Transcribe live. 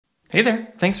Hey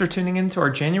there, thanks for tuning in to our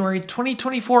January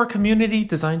 2024 Community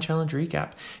Design Challenge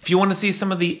recap. If you want to see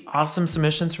some of the awesome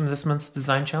submissions from this month's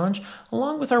Design Challenge,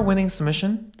 along with our winning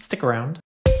submission, stick around.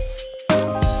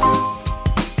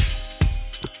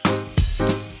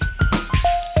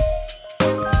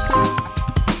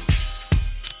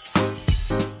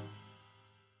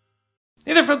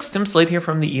 Hey there folks, Tim Slade here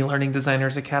from the eLearning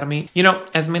Designers Academy.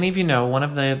 As many of you know, one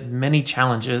of the many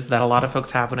challenges that a lot of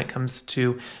folks have when it comes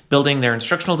to building their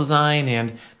instructional design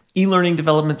and e-learning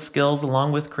development skills,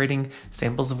 along with creating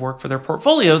samples of work for their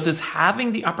portfolios, is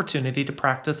having the opportunity to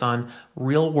practice on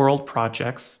real-world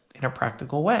projects in a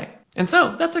practical way. And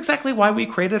so that's exactly why we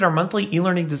created our monthly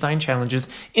e-learning design challenges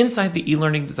inside the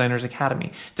eLearning Designers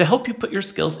Academy, to help you put your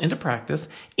skills into practice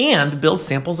and build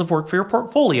samples of work for your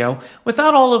portfolio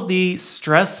without all of the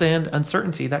stress and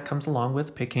uncertainty that comes along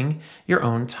with picking your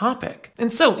own topic.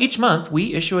 And so each month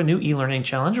we issue a new e-learning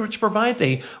challenge which provides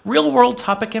a real-world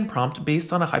topic and prompt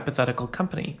based on a hypothetical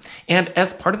company. And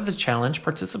as part of the challenge,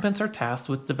 participants are tasked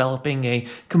with developing a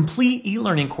complete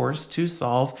e-learning course to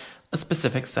solve a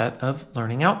specific set of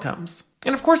learning outcomes.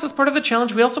 And of course, as part of the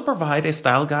challenge, we also provide a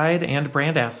style guide and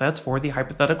brand assets for the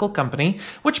hypothetical company,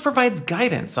 which provides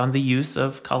guidance on the use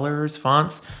of colors,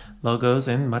 fonts, logos,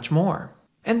 and much more.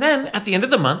 And then at the end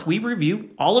of the month, we review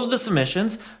all of the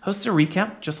submissions, host a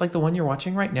recap, just like the one you're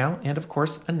watching right now, and of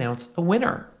course, announce a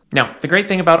winner. Now, the great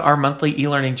thing about our monthly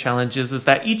e-learning challenges is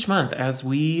that each month, as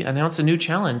we announce a new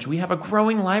challenge, we have a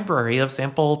growing library of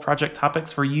sample project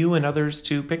topics for you and others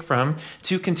to pick from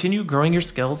to continue growing your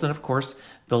skills and, of course,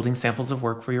 building samples of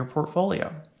work for your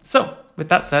portfolio. So, with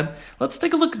that said, let's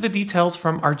take a look at the details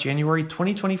from our January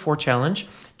 2024 challenge.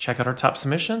 Check out our top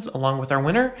submissions along with our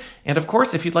winner. And of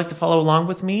course, if you'd like to follow along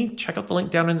with me, check out the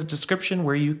link down in the description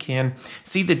where you can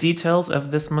see the details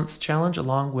of this month's challenge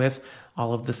along with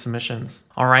all of the submissions.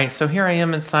 All right, so here I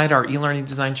am inside our eLearning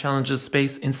Design Challenges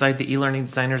space inside the eLearning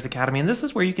Designers Academy. And this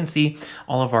is where you can see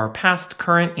all of our past,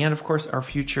 current, and of course our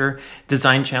future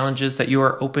design challenges that you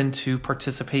are open to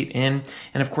participate in.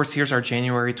 And of course, here's our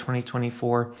January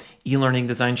 2024 eLearning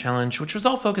Design Challenge, which was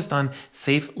all focused on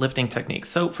safe lifting techniques.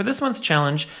 So for this month's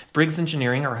challenge, Briggs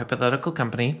Engineering, our hypothetical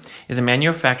company, is a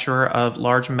manufacturer of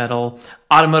large metal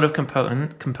automotive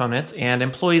components, and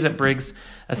employees at Briggs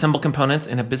assemble components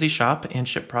in a busy shop and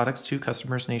ship products to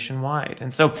customers nationwide.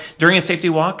 And so during a safety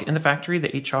walk in the factory,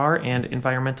 the HR and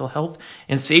environmental health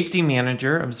and safety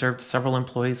manager observed several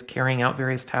employees carrying out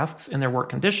various tasks in their work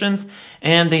conditions,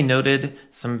 and they noted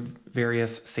some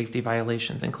various safety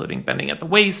violations, including bending at the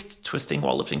waist, twisting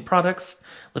while lifting products,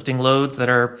 lifting loads that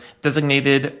are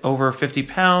designated over 50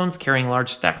 pounds, carrying large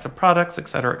stacks of products,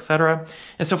 etc., etc.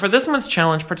 And so for this month's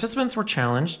challenge, participants were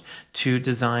challenged to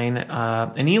design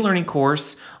an e-learning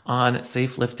course on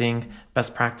safe lifting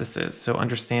best practices. So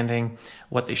understanding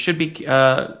what they should be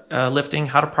lifting,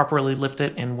 how to properly lift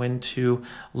it, and when to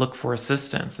look for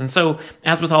assistance. And so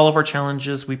as with all of our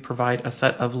challenges, we provide a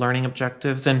set of learning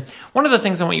objectives. And one of the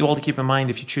things I want you all to keep in mind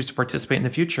if you choose to participate in the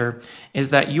future is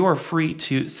that you are free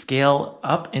to scale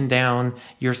up and down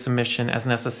your submission as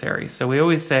necessary. So we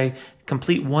always say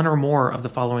complete one or more of the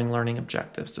following learning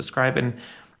objectives. Describe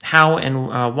how and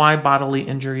why bodily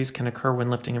injuries can occur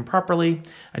when lifting improperly,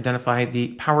 identify the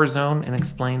power zone and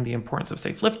explain the importance of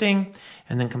safe lifting,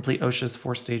 and then complete OSHA's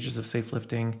 4 stages of safe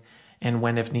lifting, and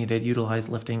when, if needed, utilize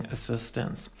lifting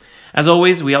assistance. As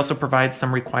always, we also provide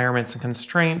some requirements and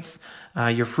constraints.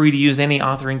 You're free to use any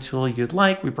authoring tool you'd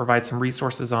like. We provide some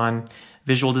resources on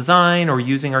visual design or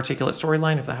using Articulate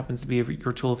Storyline if that happens to be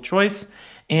your tool of choice.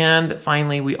 And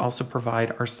finally, we also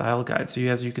provide our style guide. So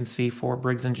as you can see for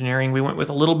Briggs Engineering, we went with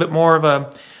a little bit more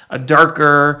of a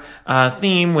darker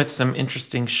theme with some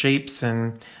interesting shapes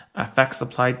and effects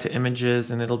applied to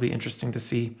images, and it'll be interesting to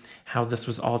see how this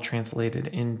was all translated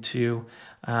into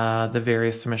the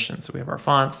various submissions. So we have our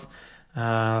fonts,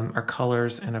 our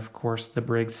colors, and of course the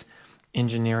Briggs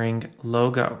Engineering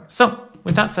logo. So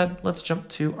with that said, let's jump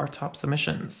to our top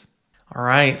submissions. All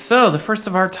right, so the first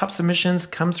of our top submissions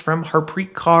comes from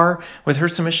Harpreet Kaur with her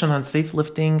submission on Safe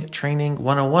Lifting Training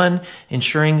 101,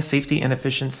 ensuring safety and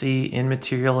efficiency in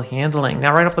material handling.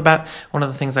 Now, right off the bat, one of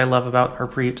the things I love about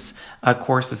Harpreet's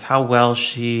course is how well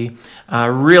she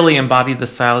really embodied the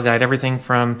style guide, everything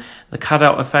from the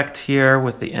cutout effect here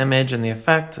with the image and the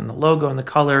effect and the logo and the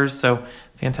colors. So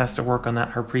fantastic work on that,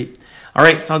 Harpreet. All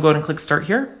right, so I'll go ahead and click start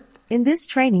here. In this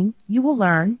training, you will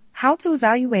learn how to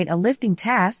evaluate a lifting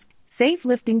task, safe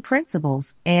lifting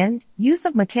principles, and use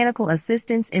of mechanical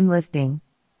assistance in lifting.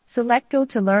 Select Go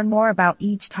to learn more about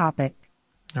each topic.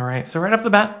 All right, so right off the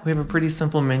bat, we have a pretty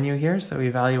simple menu here. So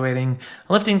evaluating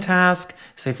a lifting task,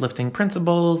 safe lifting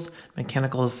principles,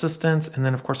 mechanical assistance, and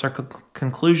then of course our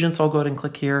conclusion. So I'll go ahead and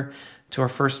click here to our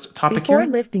first topic Before here.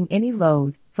 lifting any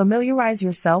load, familiarize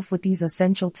yourself with these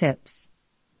essential tips.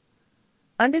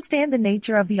 Understand the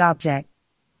nature of the object.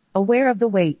 Aware of the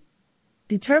weight.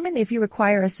 Determine if you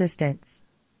require assistance.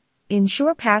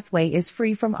 Ensure pathway is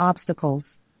free from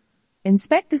obstacles.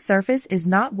 Inspect the surface is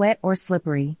not wet or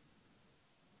slippery.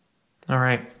 All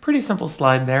right, pretty simple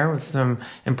slide there with some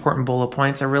important bullet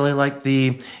points. I really like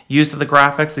the use of the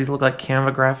graphics. These look like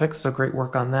Canva graphics, so great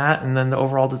work on that. And then the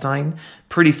overall design,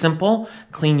 pretty simple,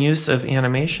 clean use of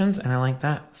animations, and I like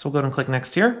that. So we'll go ahead and click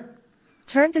next here.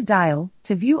 Turn the dial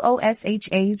to view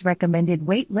OSHA's recommended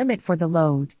weight limit for the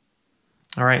load.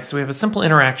 All right, so we have a simple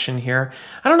interaction here.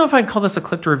 I don't know if I'd call this a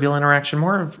click to reveal interaction,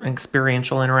 more of an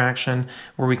experiential interaction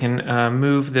where we can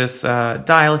move this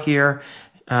dial here.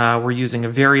 We're using a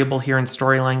variable here in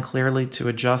Storyline clearly to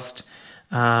adjust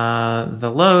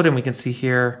the load, and we can see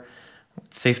here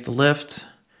it's safe to lift.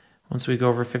 Once we go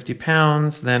over 50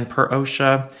 pounds, then per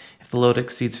OSHA, if the load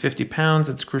exceeds 50 pounds,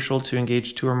 it's crucial to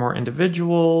engage 2 or more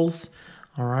individuals.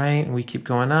 All right, and we keep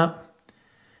going up,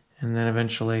 and then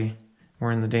eventually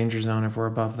we're in the danger zone if we're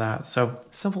above that. So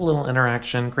simple little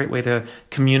interaction, great way to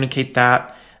communicate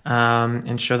that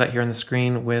and show that here on the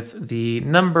screen with the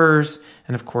numbers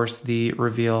and of course the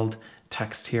revealed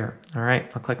text here. All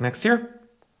right, I'll click next here.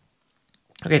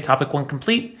 Okay, topic 1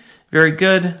 complete. Very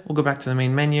good. We'll go back to the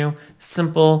main menu.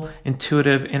 Simple,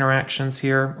 intuitive interactions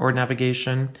here or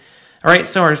navigation. All right,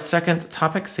 so our second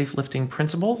topic, safe lifting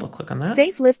principles. I'll click on that.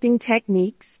 Safe lifting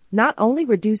techniques not only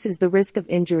reduces the risk of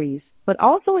injuries, but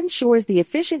also ensures the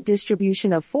efficient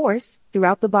distribution of force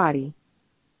throughout the body.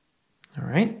 All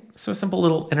right, so a simple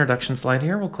little introduction slide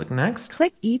here. We'll click next.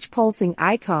 Click each pulsing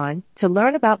icon to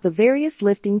learn about the various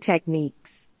lifting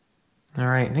techniques. All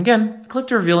right, and again, click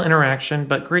to reveal interaction,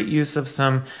 but great use of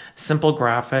some simple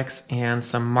graphics and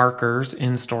some markers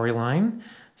in Storyline.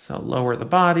 So lower the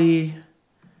body,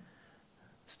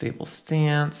 stable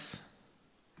stance,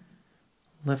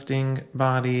 lifting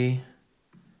body,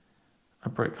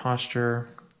 upright posture,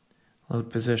 load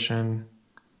position,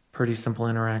 pretty simple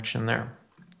interaction there.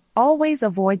 Always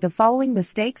avoid the following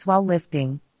mistakes while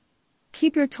lifting.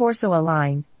 Keep your torso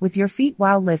aligned with your feet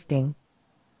while lifting.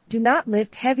 Do not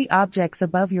lift heavy objects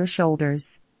above your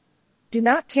shoulders. Do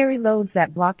not carry loads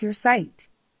that block your sight.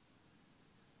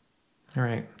 All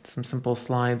right, some simple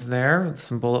slides there with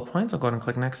some bullet points. I'll go ahead and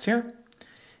click next here.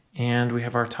 And we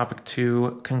have our topic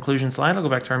 2 conclusion slide. I'll go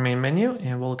back to our main menu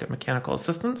and we'll look at mechanical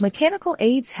assistance. Mechanical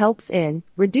aids helps in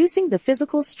reducing the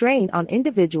physical strain on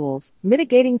individuals,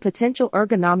 mitigating potential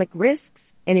ergonomic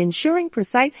risks, and ensuring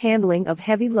precise handling of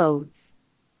heavy loads.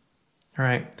 All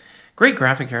right. Great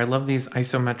graphic here. I love these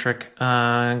isometric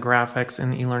graphics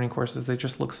in e-learning courses. They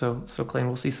just look so clean.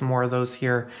 We'll see some more of those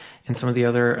here in some of the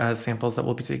other samples that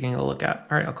we'll be taking a look at.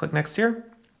 All right, I'll click next here.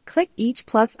 Click each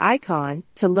plus icon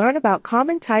to learn about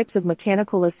common types of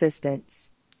mechanical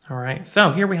assistance. All right,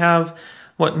 so here we have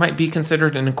what might be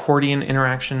considered an accordion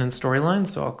interaction in Storyline.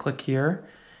 So I'll click here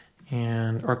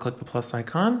or click the plus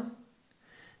icon.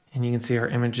 And you can see our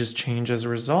images change as a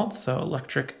result. So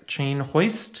electric chain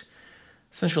hoist,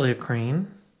 essentially a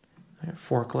crane, a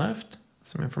forklift,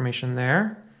 some information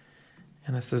there,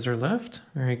 and a scissor lift.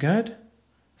 Very good.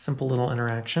 Simple little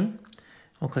interaction.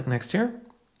 We'll click next here.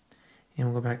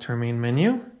 And we'll go back to our main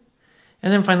menu.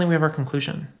 And then finally, we have our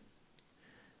conclusion.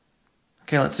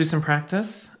 Okay, let's do some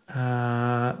practice.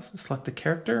 Select the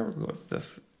character. We'll go with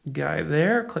this guy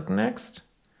there. Click next.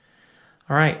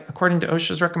 All right, according to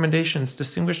OSHA's recommendations,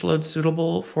 distinguish loads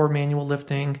suitable for manual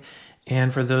lifting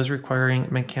and for those requiring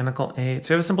mechanical aid.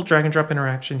 So you have a simple drag and drop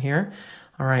interaction here.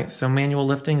 All right, so manual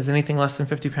lifting is anything less than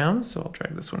 50 pounds. So I'll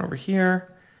drag this one over here.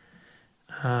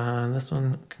 This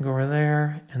one can go over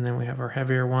there, and then we have our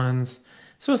heavier ones.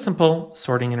 So a simple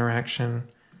sorting interaction.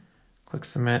 Click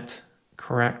submit,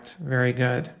 correct, very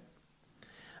good.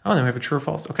 Oh, then we have a true or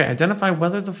false. Okay, identify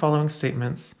whether the following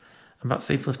statements about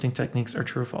safe lifting techniques are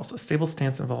true or false. A stable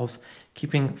stance involves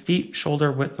keeping feet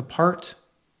shoulder width apart.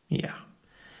 Yeah.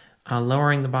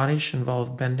 Lowering the body should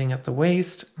involve bending at the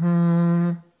waist.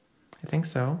 I think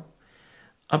so.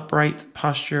 Upright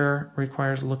posture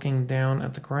requires looking down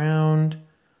at the ground.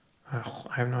 Oh,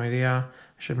 I have no idea.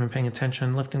 I should have been paying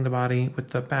attention. Lifting the body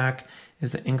with the back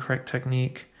is the incorrect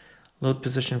technique. Load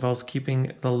position involves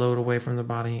keeping the load away from the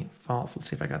body. False. Let's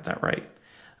see if I got that right.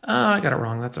 I got it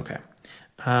wrong. That's okay.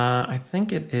 I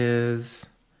think it is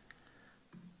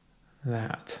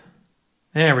that.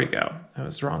 There we go. I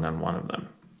was wrong on one of them.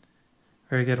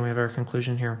 Very good. We have our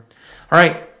conclusion here. All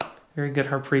right. Very good,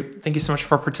 Harpreet. Thank you so much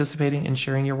for participating and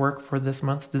sharing your work for this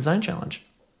month's design challenge.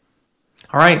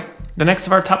 All right, the next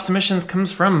of our top submissions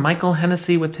comes from Michael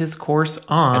Hennessy with his course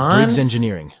on... At Briggs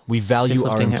Engineering, we value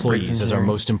our Safety-lifting at Briggs employees as our Engineering.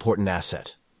 most important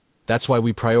asset. That's why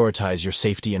we prioritize your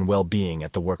safety and well-being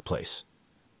at the workplace.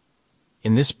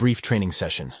 In this brief training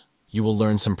session, you will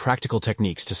learn some practical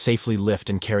techniques to safely lift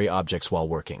and carry objects while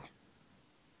working.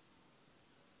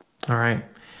 All right.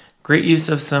 Great use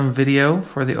of some video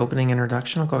for the opening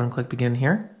introduction. I'll go ahead and click begin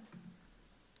here.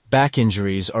 Back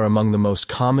injuries are among the most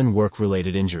common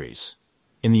work-related injuries.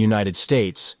 In the United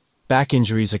States, back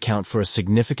injuries account for a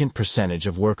significant percentage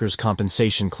of workers'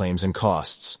 compensation claims and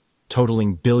costs,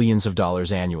 totaling billions of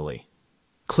dollars annually.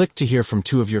 Click to hear from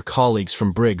two of your colleagues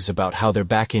from Briggs about how their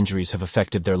back injuries have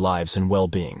affected their lives and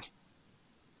well-being.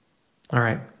 All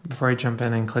right, before I jump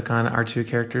in and click on our two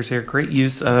characters here, great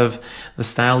use of the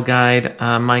style guide.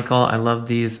 Michael, I love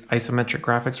these isometric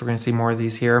graphics. We're going to see more of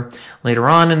these here later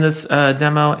on in this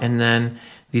demo, and then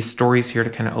these stories here to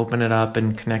kind of open it up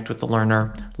and connect with the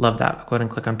learner. Love that. I'll go ahead and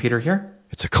click on Peter here.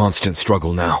 It's a constant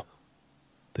struggle now.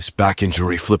 This back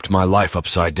injury flipped my life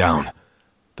upside down.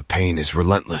 The pain is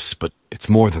relentless, but it's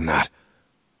more than that.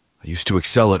 I used to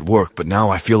excel at work, but now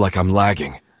I feel like I'm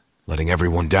lagging, letting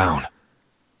everyone down.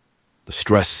 The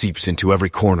stress seeps into every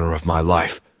corner of my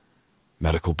life.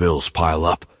 Medical bills pile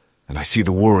up, and I see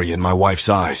the worry in my wife's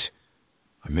eyes.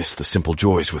 I miss the simple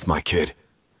joys with my kid.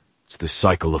 It's this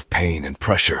cycle of pain and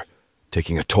pressure,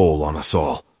 taking a toll on us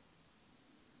all.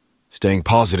 Staying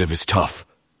positive is tough.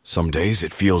 Some days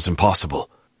it feels impossible.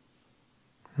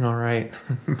 All right,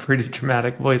 pretty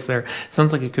dramatic voice there.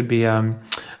 Sounds like it could be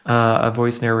a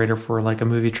voice narrator for like a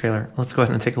movie trailer. Let's go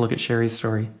ahead and take a look at Sherry's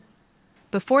story.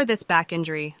 Before this back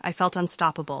injury, I felt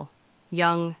unstoppable.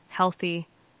 Young, healthy,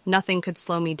 nothing could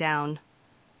slow me down.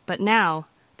 But now,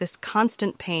 this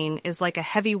constant pain is like a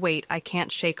heavy weight I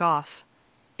can't shake off.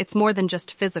 It's more than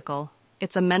just physical,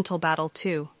 it's a mental battle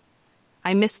too.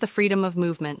 I miss the freedom of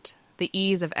movement, the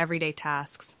ease of everyday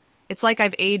tasks. It's like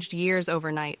I've aged years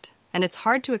overnight, and it's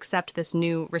hard to accept this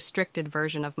new, restricted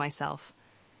version of myself.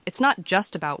 It's not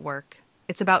just about work,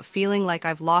 it's about feeling like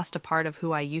I've lost a part of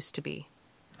who I used to be.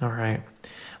 All right.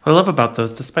 What I love about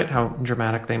those, despite how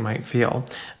dramatic they might feel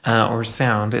or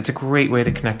sound, it's a great way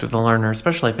to connect with the learner,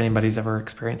 especially if anybody's ever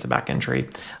experienced a back injury.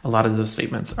 A lot of those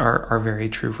statements are very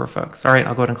true for folks. All right,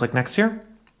 I'll go ahead and click next here.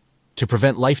 To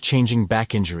prevent life-changing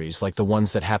back injuries like the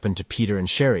ones that happened to Peter and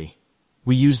Sherry,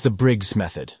 we use the Briggs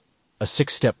method, a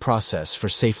 6-step process for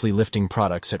safely lifting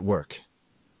products at work.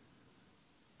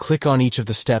 Click on each of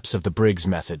the steps of the Briggs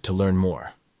method to learn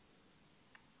more.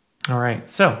 All right,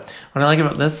 so what I like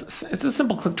about this, it's a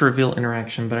simple click to reveal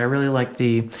interaction, but I really like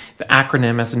the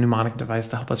acronym as a mnemonic device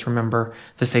to help us remember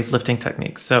the safe lifting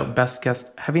techniques. So best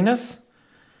guess heaviness.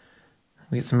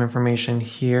 We get some information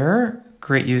here.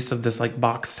 Great use of this like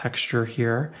box texture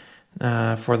here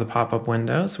for the pop-up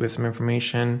window. So we have some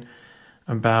information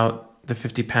about the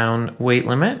 50-pound weight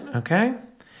limit, okay?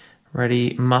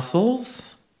 Ready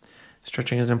muscles.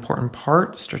 Stretching is an important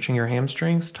part. Stretching your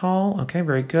hamstrings tall. Okay,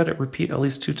 very good. Repeat at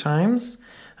least 2 times.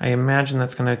 I imagine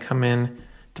that's going to come in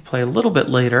to play a little bit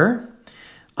later.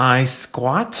 I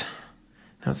squat.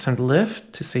 Now it's time to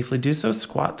lift. To safely do so,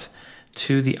 squat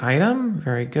to the item.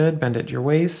 Very good. Bend at your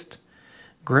waist.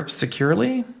 Grip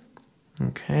securely.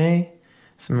 Okay.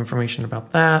 Some information about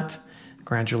that.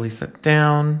 Gradually sit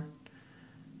down.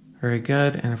 Very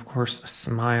good. And of course,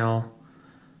 smile.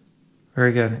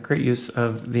 Very good. Great use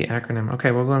of the acronym.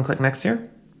 Okay, we'll go and click next here.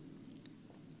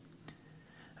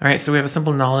 All right, so we have a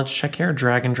simple knowledge check here.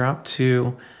 Drag and drop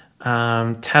to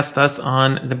test us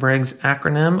on the Briggs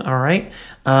acronym. All right,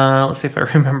 let's see if I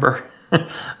remember.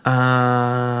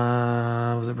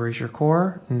 Was it brace your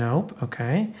core? Nope.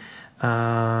 Okay.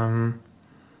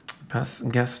 Best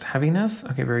guessed heaviness.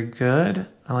 Okay, very good.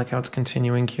 I like how it's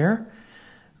continuing here.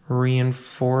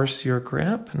 Reinforce your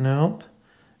grip. Nope.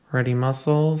 Ready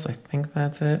muscles. I think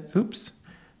that's it. Oops.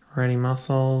 Ready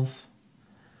muscles.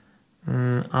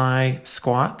 I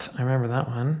squat. I remember that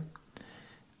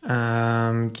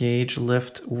one. Gauge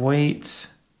lift weight.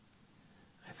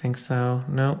 I think so.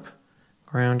 Nope.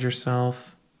 Ground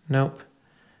yourself. Nope.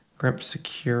 Grip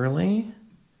securely.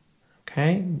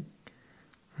 Okay.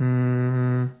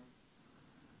 Gain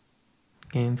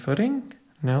footing.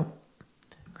 Nope.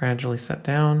 Gradually set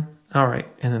down. All right.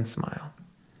 And then smile.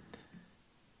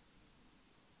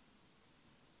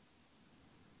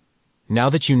 Now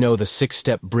that you know the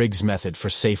 6-step Briggs method for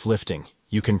safe lifting,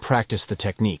 you can practice the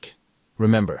technique.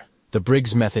 Remember, the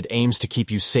Briggs method aims to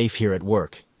keep you safe here at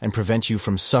work and prevent you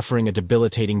from suffering a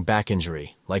debilitating back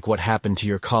injury like what happened to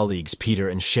your colleagues Peter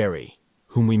and Sherry,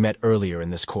 whom we met earlier in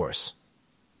this course.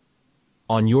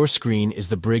 On your screen is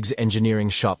the Briggs Engineering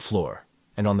shop floor,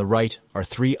 and on the right are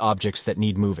 3 objects that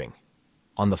need moving.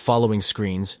 On the following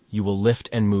screens, you will lift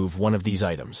and move one of these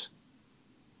items.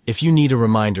 If you need a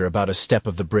reminder about a step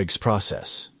of the Briggs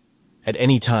process, at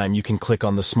any time you can click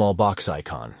on the small box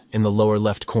icon in the lower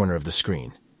left corner of the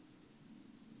screen.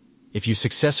 If you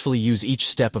successfully use each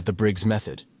step of the Briggs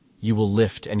method, you will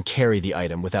lift and carry the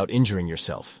item without injuring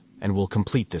yourself and will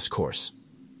complete this course.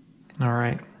 All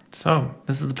right, so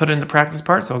this is the put into practice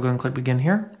part, so I'll go and click begin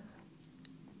here.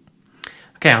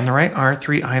 Okay, on the right are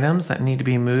 3 items that need to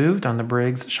be moved on the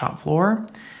Briggs shop floor.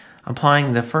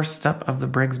 Applying the first step of the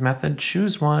Briggs method,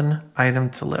 choose one item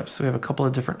to lift. So we have a couple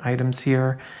of different items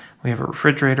here. We have a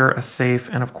refrigerator, a safe,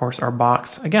 and of course our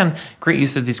box. Again, great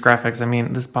use of these graphics. I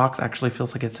mean, this box actually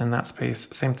feels like it's in that space.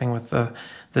 Same thing with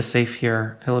the safe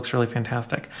here. It looks really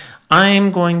fantastic.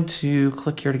 I'm going to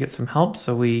click here to get some help.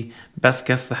 So we best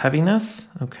guess the heaviness,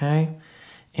 okay?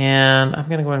 And I'm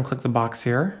gonna go ahead and click the box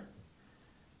here.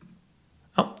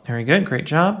 Oh, very good. Great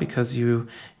job. Because you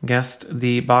guessed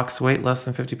the box weight less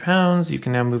than 50 pounds, you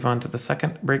can now move on to the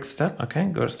second Briggs step. Okay,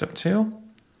 go to step 2.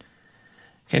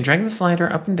 Okay, drag the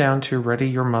slider up and down to ready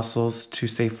your muscles to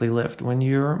safely lift. When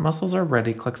your muscles are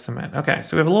ready, click submit. Okay,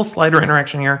 so we have a little slider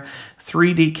interaction here.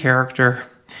 3D character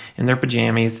in their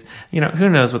pajamas. You know, who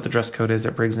knows what the dress code is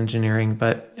at Briggs Engineering,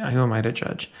 but who am I to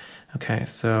judge? Okay,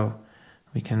 so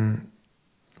we can,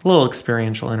 a little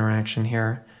experiential interaction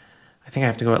here. I think I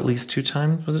have to go at least 2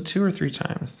 times. Was it 2 or 3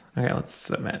 times? Okay, let's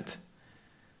submit.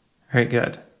 Very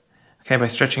good. Okay, by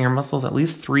stretching your muscles at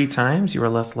least 3 times, you are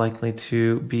less likely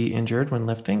to be injured when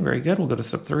lifting. Very good. We'll go to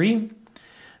step 3.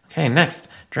 Okay, next,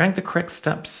 drag the correct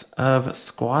steps of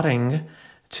squatting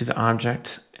to the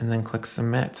object and then click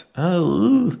submit.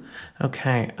 Oh,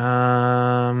 okay.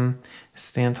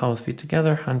 Stand tall with feet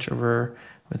together, hunch over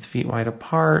with feet wide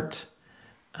apart.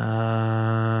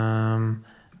 I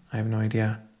have no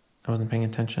idea. I wasn't paying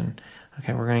attention.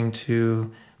 Okay, we're going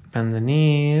to bend the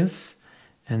knees,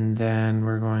 and then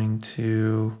we're going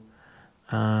to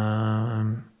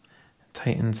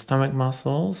tighten stomach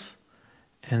muscles,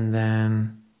 and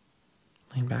then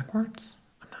lean backwards.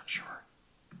 I'm not sure.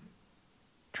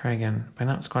 Try again. By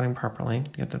not squatting properly.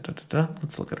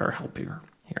 Let's look at our help here.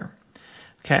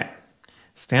 Okay,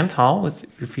 stand tall with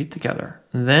your feet together,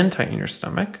 then tighten your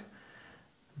stomach,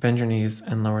 bend your knees,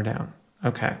 and lower down.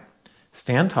 Okay.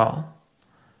 Stand tall,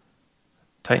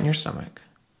 tighten your stomach,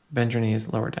 bend your knees,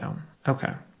 lower down.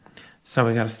 Okay, so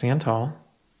we got to stand tall,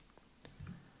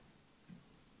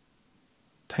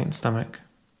 tighten stomach,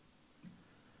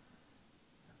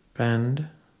 bend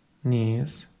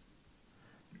knees,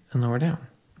 and lower down.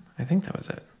 I think that was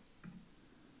it.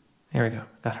 There we go.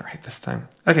 Got it right this time.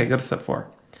 Okay, go to step 4.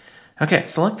 Okay,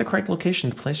 select the correct location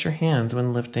to place your hands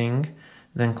when lifting,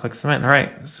 then click submit. All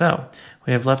right, so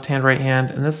we have left hand, right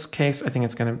hand. In this case, I think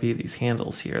it's going to be these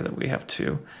handles here that we have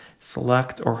to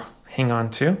select or hang on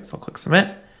to. So I'll click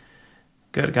submit.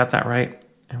 Good, got that right.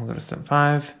 And we'll go to step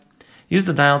 5. Use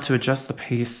the dial to adjust the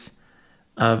pace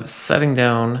of setting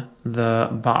down the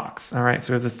box. All right,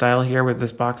 so we have this dial here with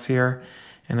this box here.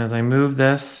 And as I move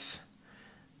this,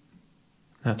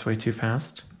 that's way too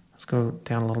fast. Let's go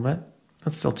down a little bit.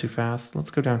 That's still too fast.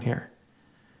 Let's go down here.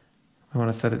 I want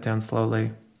to set it down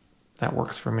slowly. That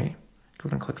works for me. Go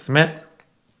ahead and click submit.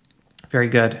 Very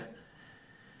good.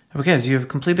 Okay, as you have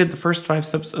completed the first 5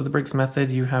 steps of the Briggs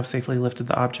method, you have safely lifted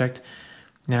the object.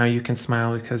 Now you can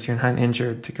smile because you're not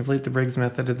injured. To complete the Briggs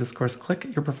method of this course,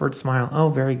 click your preferred smile. Oh,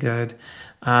 very good.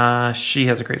 She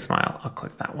has a great smile. I'll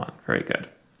click that one. Very good.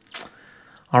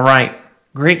 All right.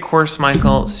 Great course,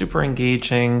 Michael. Super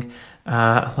engaging.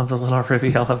 I love the little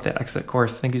reveal of the exit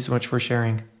course. Thank you so much for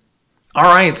sharing. All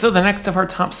right, so the next of our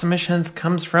top submissions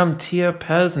comes from Tia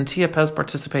Pez, and Tia Pez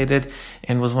participated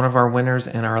and was one of our winners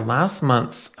in our last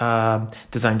month's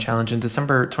design challenge in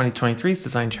December 2023's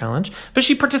design challenge. But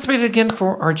she participated again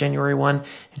for our January one,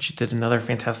 and she did another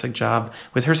fantastic job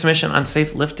with her submission on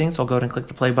safe lifting. So I'll go ahead and click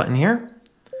the play button here.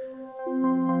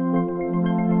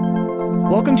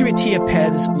 Welcome to a Tia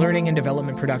Pez Learning and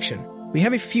Development production. We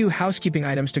have a few housekeeping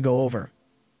items to go over.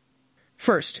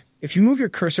 First, if you move your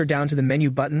cursor down to the menu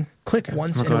button, click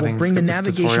once and it will bring the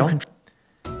navigation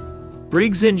control.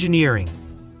 Briggs Engineering,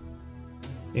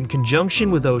 in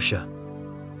conjunction with OSHA,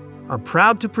 are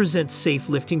proud to present safe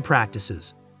lifting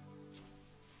practices.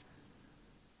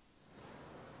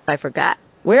 I forgot.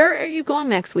 Where are you going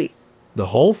next week? The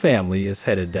whole family is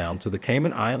headed down to the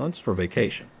Cayman Islands for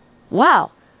vacation.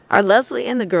 Wow. Are Leslie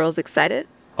and the girls excited?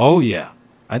 Oh, yeah.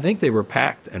 I think they were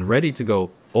packed and ready to go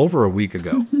over a week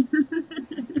ago.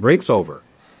 Break's over.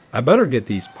 I better get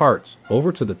these parts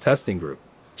over to the testing group.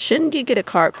 Shouldn't you get a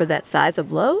cart for that size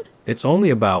of load? It's only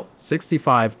about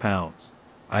 65 pounds.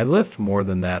 I lift more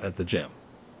than that at the gym.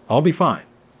 I'll be fine.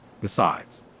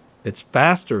 Besides, it's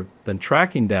faster than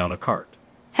tracking down a cart.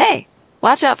 Hey,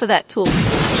 watch out for that tool.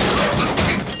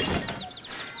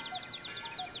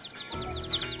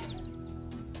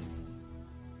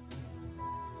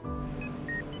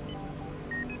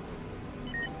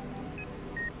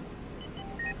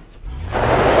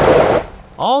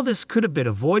 All this could have been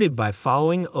avoided by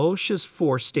following OSHA's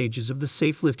 4 stages of the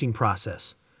safe lifting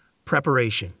process: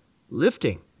 preparation,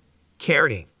 lifting,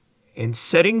 carrying, and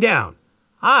setting down.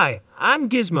 Hi, I'm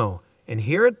Gizmo, and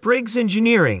here at Briggs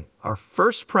Engineering, our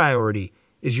first priority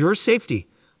is your safety.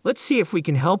 Let's see if we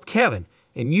can help Kevin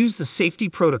and use the safety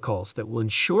protocols that will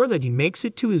ensure that he makes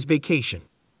it to his vacation.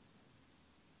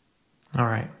 All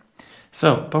right.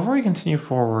 So before we continue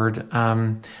forward,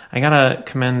 I gotta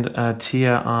commend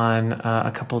Tia on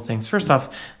a couple of things. First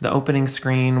off, the opening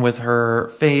screen with her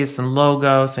face and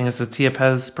logo saying this is Tia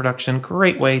Pez production.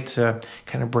 Great way to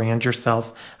kind of brand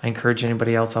yourself. I encourage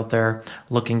anybody else out there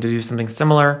looking to do something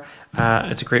similar.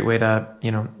 It's a great way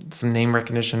to, some name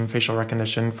recognition, facial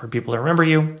recognition for people to remember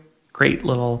you. Great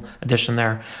little addition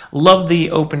there. Love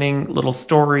the opening little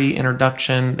story,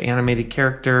 introduction, the animated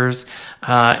characters.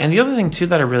 And the other thing, too,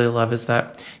 that I really love is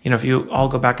that, if you all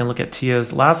go back and look at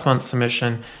Tia's last month's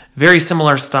submission, very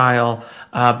similar style,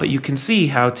 but you can see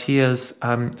how Tia's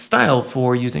style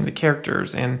for using the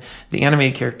characters and the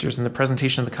animated characters and the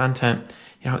presentation of the content,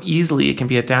 easily it can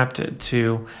be adapted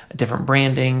to a different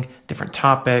branding, different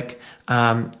topic,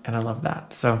 and I love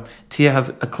that. So Tia has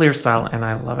a clear style, and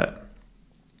I love it.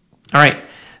 All right,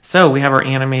 so we have our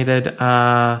animated next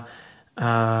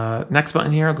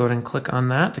button here. I'll go ahead and click on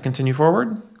that to continue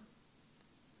forward.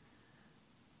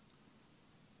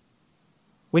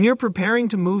 When you're preparing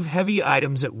to move heavy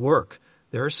items at work,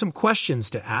 there are some questions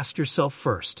to ask yourself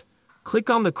first. Click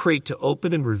on the crate to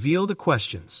open and reveal the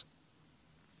questions.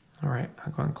 All right,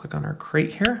 I'll go and click on our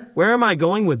crate here. Where am I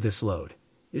going with this load?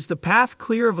 Is the path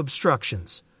clear of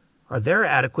obstructions? Are there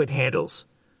adequate handles?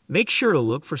 Make sure to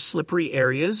look for slippery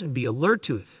areas and be alert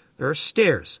to if there are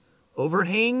stairs,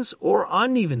 overhangs, or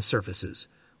uneven surfaces.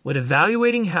 When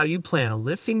evaluating how you plan on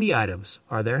lifting the items,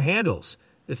 are there handles?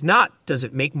 If not, does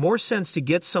it make more sense to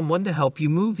get someone to help you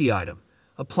move the item?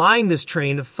 Applying this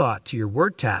train of thought to your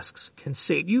work tasks can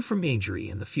save you from injury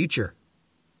in the future.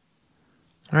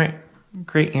 All right,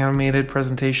 great animated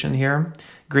presentation here.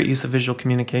 Great use of visual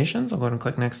communications. I'll go ahead and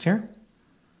click next here.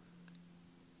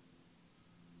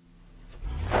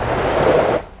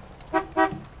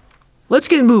 Let's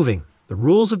get moving. The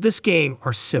rules of this game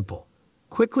are simple.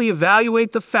 Quickly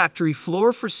evaluate the factory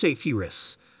floor for safety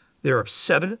risks. There are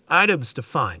 7 items to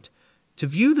find. To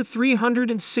view the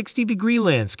 360-degree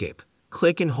landscape,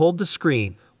 click and hold the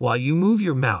screen while you move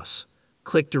your mouse.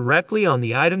 Click directly on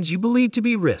the items you believe to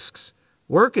be risks.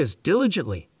 Work as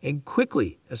diligently and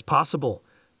quickly as possible.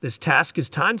 This task is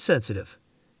time-sensitive.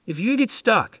 If you get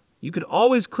stuck, you can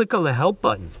always click on the Help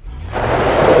button.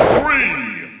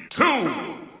 3, 2,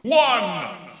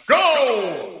 1,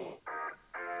 go!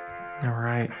 All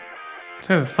right.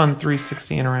 So we have a fun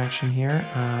 360 interaction here.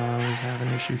 We have an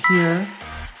issue here.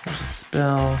 There's a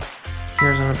spill.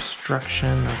 Here's an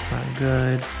obstruction. That's not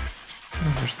good.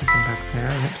 Oh, there's something back there.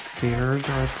 And upstairs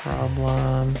are a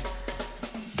problem.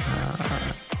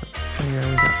 Here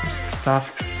we got some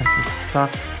stuff and some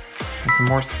stuff and some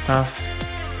more stuff.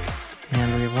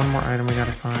 And we have one more item we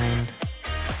gotta find.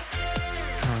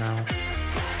 I don't know.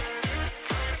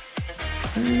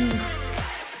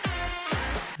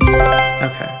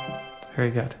 Okay,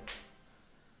 very good.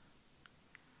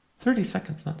 30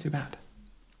 seconds, not too bad.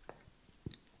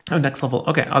 Oh, next level.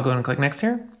 Okay, I'll go ahead and click next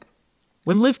here.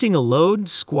 When lifting a load,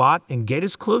 squat and get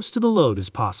as close to the load as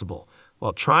possible,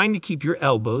 while trying to keep your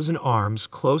elbows and arms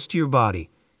close to your body.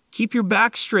 Keep your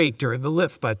back straight during the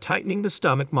lift by tightening the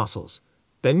stomach muscles.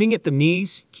 Bending at the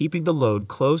knees, keeping the load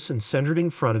close and centered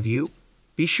in front of you.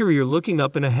 Be sure you're looking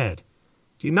up and ahead.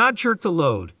 Do not jerk the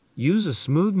load. Use a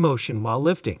smooth motion while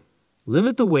lifting.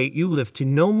 Limit the weight you lift to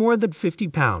no more than 50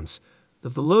 pounds.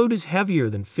 If the load is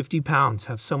heavier than 50 pounds,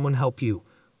 have someone help you,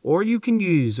 or you can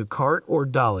use a cart or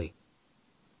dolly.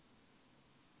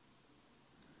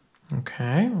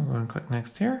 Okay, we're going to click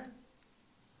next here.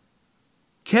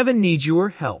 Kevin needs your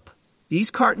help. These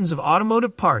cartons of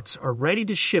automotive parts are ready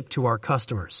to ship to our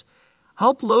customers.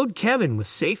 Help load Kevin with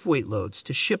safe weight loads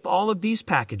to ship all of these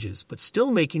packages, but still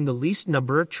making the least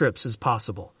number of trips as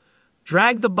possible.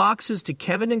 Drag the boxes to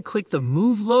Kevin and click the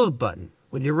Move Load button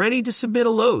when you're ready to submit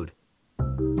a load.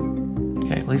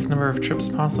 Okay, least number of trips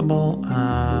possible.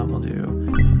 We'll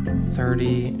do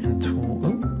 30 and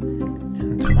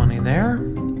 20 there.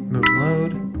 Move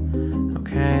load.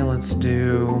 Okay, let's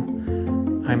do,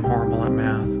 I'm horrible at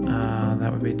math.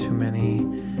 That would be too many.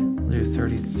 We'll do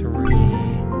 33,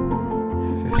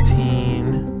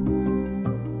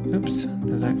 15. Oops,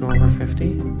 does that go over 50? I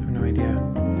have no idea.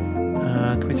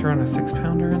 Can we throw in a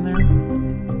 6-pounder in there?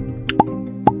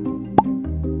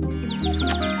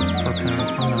 4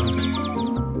 pounds, oh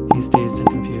no. He's dazed and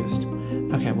confused.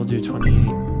 Okay, we'll do 28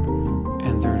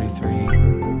 and 33.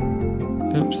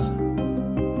 Oops.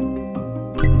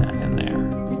 Put that in there.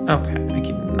 Okay, I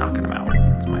keep knocking them out.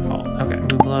 It's my fault. Okay,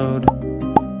 move load.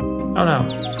 Oh no.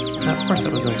 Of course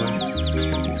that was over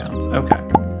 50 pounds. Okay.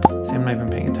 See, I'm not even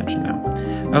paying attention now.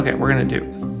 Okay, we're gonna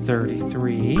do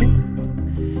 33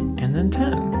 and then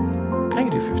 10. I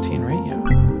can do 15, right? Yeah.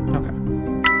 Okay.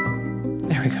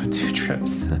 There we go, 2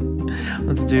 trips.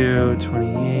 Let's do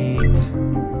 28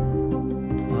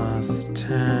 plus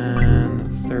 10.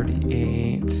 That's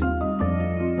 38.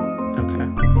 Okay.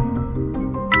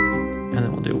 And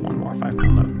then we'll do one more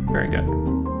 5-pound load. Very good.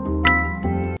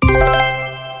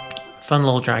 Fun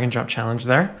little drag and drop challenge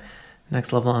there.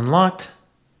 Next level unlocked.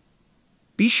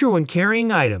 Be sure when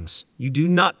carrying items, you do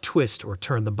not twist or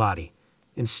turn the body.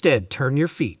 Instead, turn your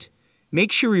feet.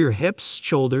 Make sure your hips,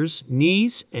 shoulders,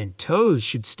 knees, and toes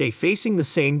should stay facing the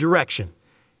same direction.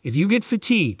 If you get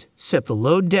fatigued, set the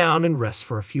load down and rest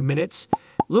for a few minutes.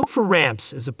 Look for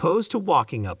ramps as opposed to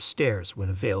walking upstairs when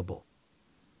available.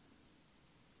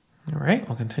 All right,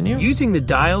 we'll continue. Using the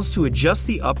dials to adjust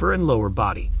the upper and lower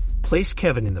body. Place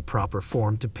Kevin in the proper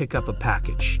form to pick up a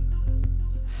package.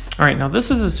 All right, now this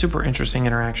is a super interesting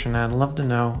interaction. I'd love to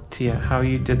know, Tia, how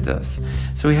you did this.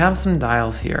 So we have some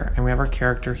dials here, and we have our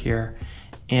character here,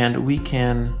 and we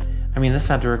can, I mean, this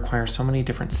had to require so many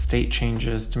different state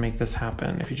changes to make this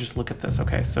happen. If you just look at this,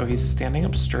 okay, so he's standing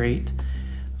up straight.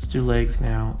 Let's do legs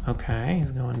now. Okay,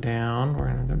 he's going down. We're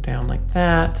gonna go down like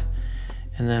that,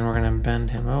 and then we're gonna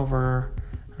bend him over,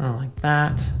 like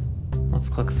that. Let's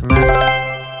click submit,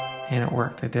 and it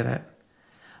worked, I did it.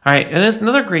 All right, and there's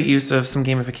another great use of some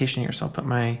gamification here. So I'll put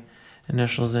my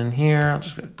initials in here. I'll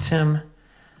just go to Tim,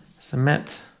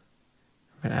 submit.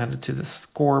 I'm gonna add it to the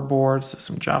scoreboard, so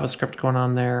some JavaScript going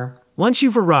on there. Once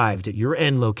you've arrived at your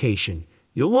end location,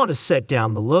 you'll want to set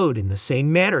down the load in the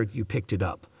same manner you picked it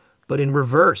up, but in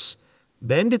reverse.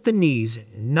 Bend at the knees,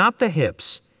 not the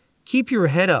hips. Keep your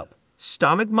head up,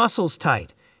 stomach muscles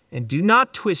tight, and do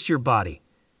not twist your body.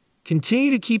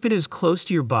 Continue to keep it as close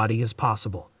to your body as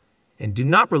possible. And do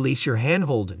not release your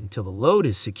handhold until the load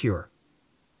is secure.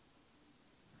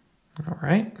 All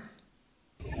right.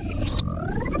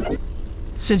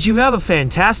 Since you have a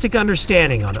fantastic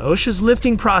understanding on OSHA's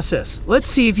lifting process, let's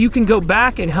see if you can go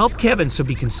back and help Kevin so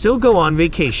he can still go on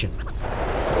vacation.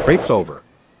 Break's over.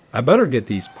 I better get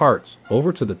these parts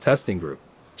over to the testing group.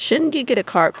 Shouldn't you get a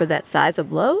cart for that size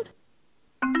of load?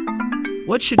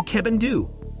 What should Kevin do?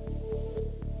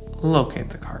 Locate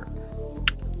the cart.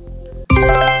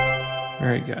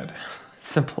 Very good.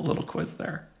 Simple little quiz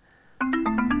there.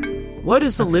 What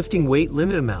is the lifting weight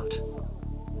limit amount?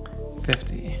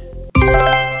 50.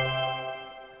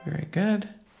 Very good.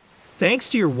 Thanks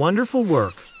to your wonderful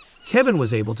work, Kevin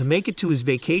was able to make it to his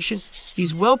vacation.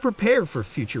 He's well prepared for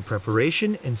future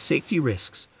preparation and safety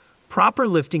risks, proper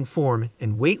lifting form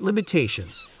and weight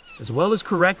limitations, as well as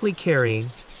correctly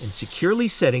carrying and securely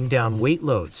setting down weight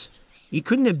loads. He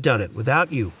couldn't have done it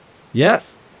without you.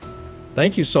 Yes.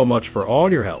 Thank you so much for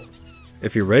all your help.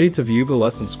 If you're ready to view the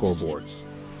lesson scoreboards,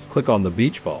 click on the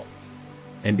beach ball.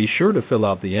 And be sure to fill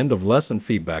out the end of lesson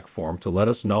feedback form to let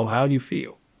us know how you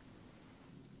feel.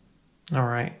 All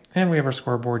right, and we have our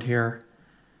scoreboard here,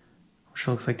 which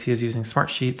looks like Tia's using Smart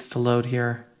Sheets to load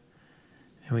here.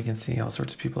 And we can see all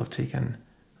sorts of people have taken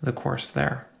the course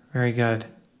there. Very good.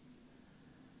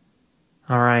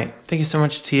 All right, thank you so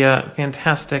much, Tia.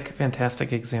 Fantastic,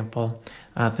 fantastic example.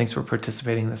 Thanks for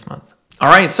participating this month. All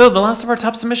right, so the last of our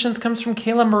top submissions comes from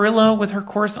Kayla Murillo with her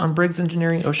course on Briggs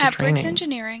Engineering OSHA At training. Briggs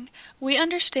Engineering, we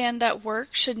understand that work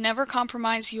should never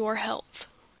compromise your health.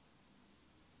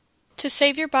 To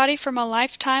save your body from a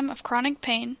lifetime of chronic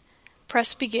pain,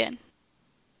 press begin.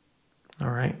 All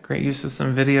right, great use of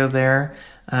some video there.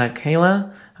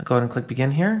 Kayla, I'll go ahead and click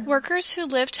begin here. Workers who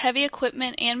lift heavy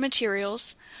equipment and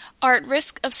materials are at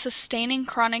risk of sustaining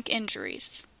chronic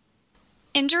injuries.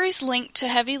 Injuries linked to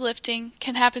heavy lifting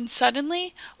can happen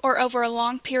suddenly or over a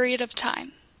long period of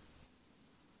time.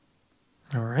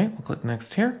 All right, we'll click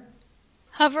next here.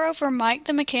 Hover over Mike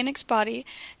the mechanic's body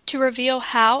to reveal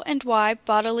how and why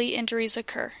bodily injuries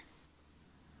occur.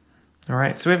 All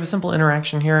right, so we have a simple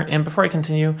interaction here. And before I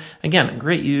continue, again,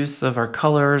 great use of our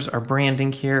colors, our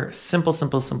branding here. Simple,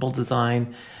 simple, simple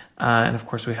design. And of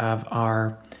course, we have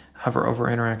our hover over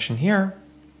interaction here.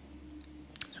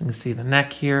 So So we can see the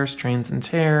neck here, strains and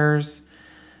tears,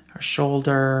 our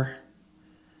shoulder,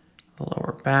 the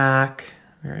lower back,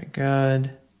 very good.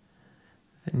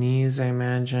 The knees, I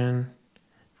imagine.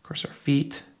 Of course, our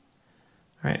feet.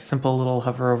 All right, simple little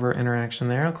hover over interaction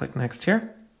there. I'll click next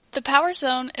here. The power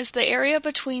zone is the area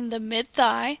between the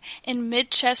mid-thigh and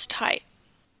mid-chest height.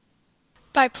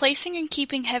 By placing and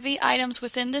keeping heavy items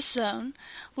within this zone,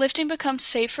 lifting becomes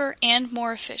safer and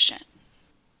more efficient.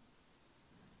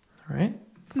 All right.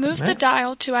 Move the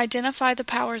dial to identify the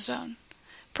power zone.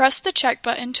 Press the check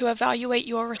button to evaluate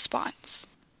your response.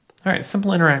 All right,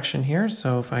 simple interaction here.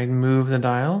 So if I move the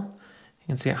dial, you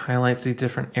can see it highlights the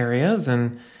different areas.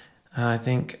 And I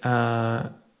think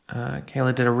Kayla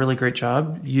did a really great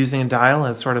job using a dial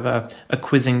as sort of a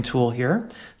quizzing tool here.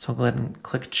 So I'll go ahead and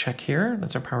click check here.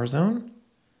 That's our power zone.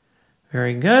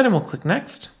 Very good, and we'll click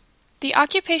next. The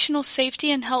Occupational Safety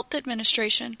and Health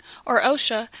Administration, or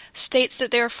OSHA, states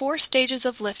that there are 4 stages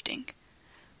of lifting: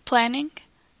 planning,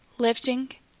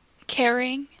 lifting,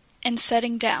 carrying, and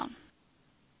setting down.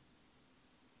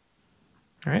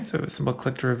 All right, so we have a simple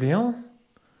click to reveal.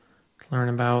 Learn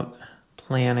about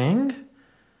planning,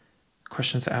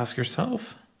 questions to ask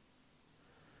yourself,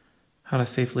 how to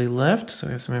safely lift. So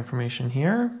we have some information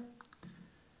here.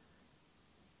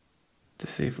 To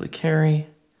safely carry,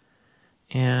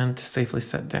 and to safely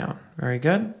set down. Very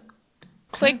good.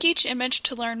 Click each image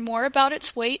to learn more about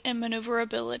its weight and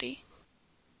maneuverability.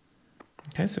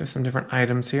 Okay, so we have some different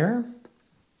items here.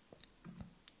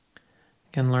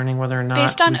 Again, learning whether or not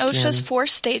based on OSHA's 4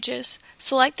 stages,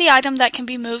 select the item that can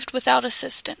be moved without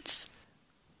assistance.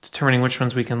 Determining which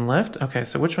ones we can lift. Okay,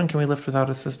 so which one can we lift without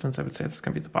assistance? I would say that's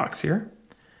going to be the box here.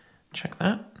 Check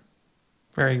that.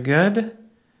 Very good.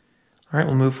 All right,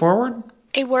 we'll move forward.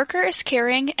 A worker is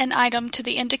carrying an item to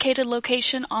the indicated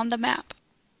location on the map.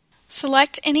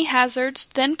 Select any hazards,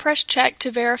 then press check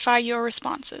to verify your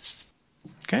responses.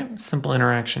 Okay, simple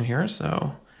interaction here.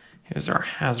 So here's our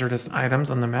hazardous items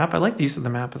on the map. I like the use of the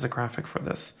map as a graphic for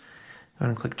this. Go ahead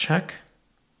and click check.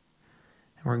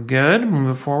 And we're good. We'll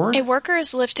move forward. A worker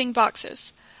is lifting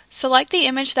boxes. Select the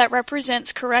image that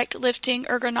represents correct lifting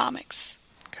ergonomics.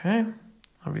 Okay,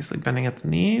 obviously bending at the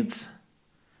knees.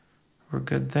 We're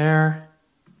good there.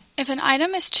 If an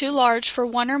item is too large for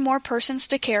 1 or more persons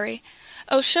to carry,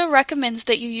 OSHA recommends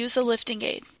that you use a lifting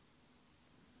aid.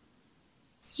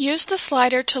 Use the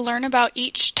slider to learn about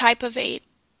each type of aid.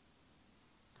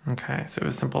 Okay, so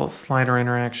a simple slider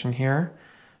interaction here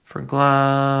for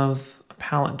gloves, a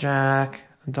pallet jack,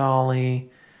 a dolly.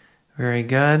 Very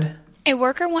good. A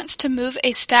worker wants to move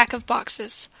a stack of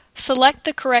boxes. Select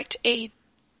the correct aid.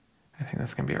 I think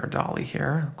that's going to be our dolly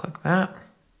here. I'll click that.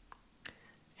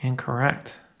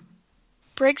 Incorrect.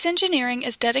 Briggs Engineering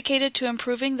is dedicated to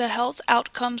improving the health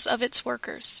outcomes of its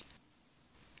workers.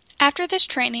 After this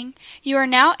training, you are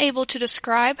now able to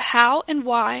describe how and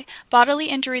why bodily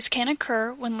injuries can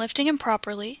occur when lifting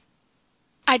improperly,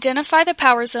 identify the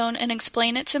power zone and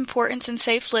explain its importance in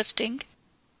safe lifting,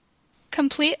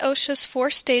 complete OSHA's 4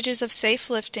 stages of safe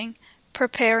lifting: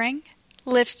 preparing,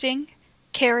 lifting,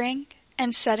 carrying,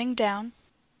 and setting down,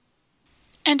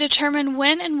 and determine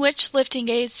when and which lifting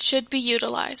aids should be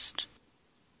utilized.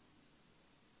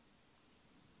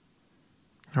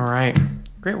 All right.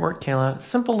 Great work, Kayla.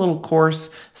 Simple little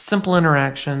course, simple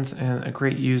interactions, and a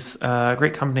great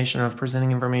great combination of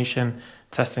presenting information,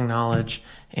 testing knowledge,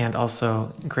 and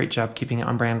also great job keeping it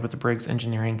on brand with the Briggs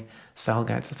Engineering style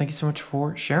guide. So thank you so much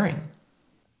for sharing.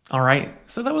 All right,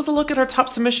 so that was a look at our top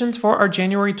submissions for our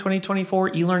January 2024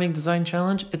 eLearning Design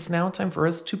Challenge. It's now time for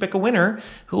us to pick a winner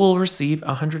who will receive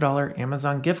a $100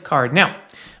 Amazon gift card. Now,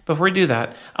 before we do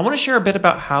that, I want to share a bit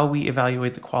about how we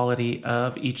evaluate the quality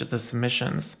of each of the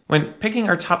submissions. When picking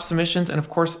our top submissions and, of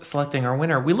course, selecting our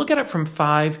winner, we look at it from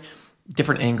 5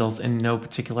 different angles in no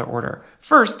particular order.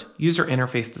 First, user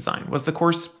interface design. Was the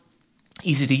course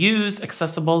easy to use,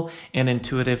 accessible, and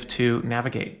intuitive to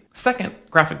navigate? Second,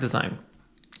 graphic design.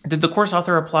 Did the course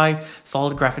author apply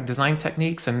solid graphic design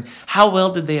techniques, and how well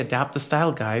did they adapt the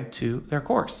style guide to their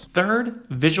course? Third,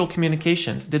 visual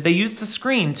communications. Did they use the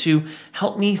screen to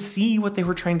help me see what they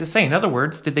were trying to say? In other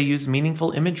words, did they use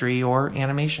meaningful imagery or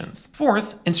animations?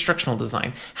 Fourth, instructional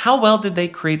design. How well did they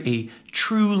create a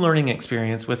true learning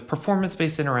experience with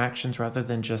performance-based interactions rather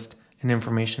than just an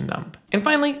information dump? And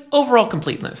finally, overall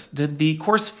completeness. Did the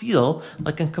course feel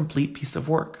like a complete piece of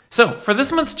work? So for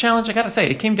this month's challenge, I gotta say,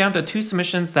 it came down to 2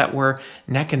 submissions that were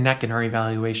neck and neck in our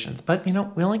evaluations. But we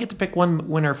only get to pick one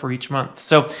winner for each month.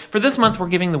 So for this month, we're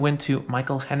giving the win to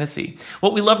Michael Hennessy.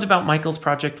 What we loved about Michael's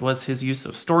project was his use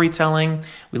of storytelling.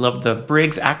 We loved the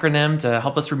Briggs acronym to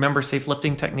help us remember safe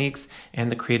lifting techniques and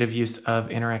the creative use of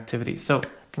interactivity. So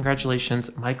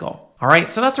congratulations, Michael. All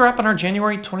right, so that's a wrap on our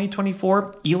January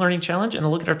 2024 e-learning challenge and a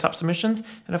look at our top submissions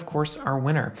and, of course, our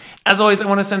winner. As always, I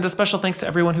want to send a special thanks to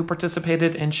everyone who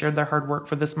participated and shared their hard work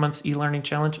for this month's e-learning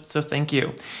challenge, so thank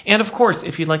you. And, of course,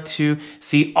 if you'd like to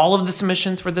see all of the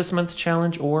submissions for this month's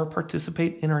challenge or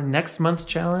participate in our next month's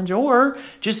challenge or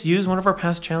just use one of our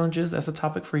past challenges as a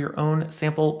topic for your own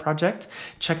sample project,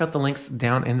 check out the links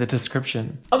down in the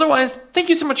description. Otherwise, thank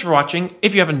you so much for watching.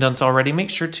 If you haven't done so already, make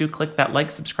sure to click that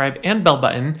like, subscribe, and bell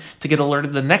button to get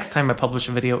alerted the next time I publish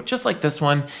a video just like this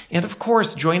one. And of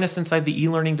course, join us inside the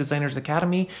eLearning Designers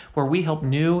Academy, where we help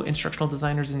new instructional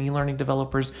designers and e-learning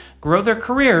developers grow their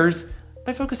careers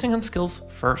by focusing on skills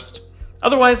first.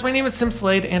 Otherwise, my name is Tim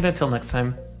Slade, and until next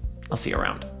time, I'll see you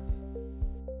around.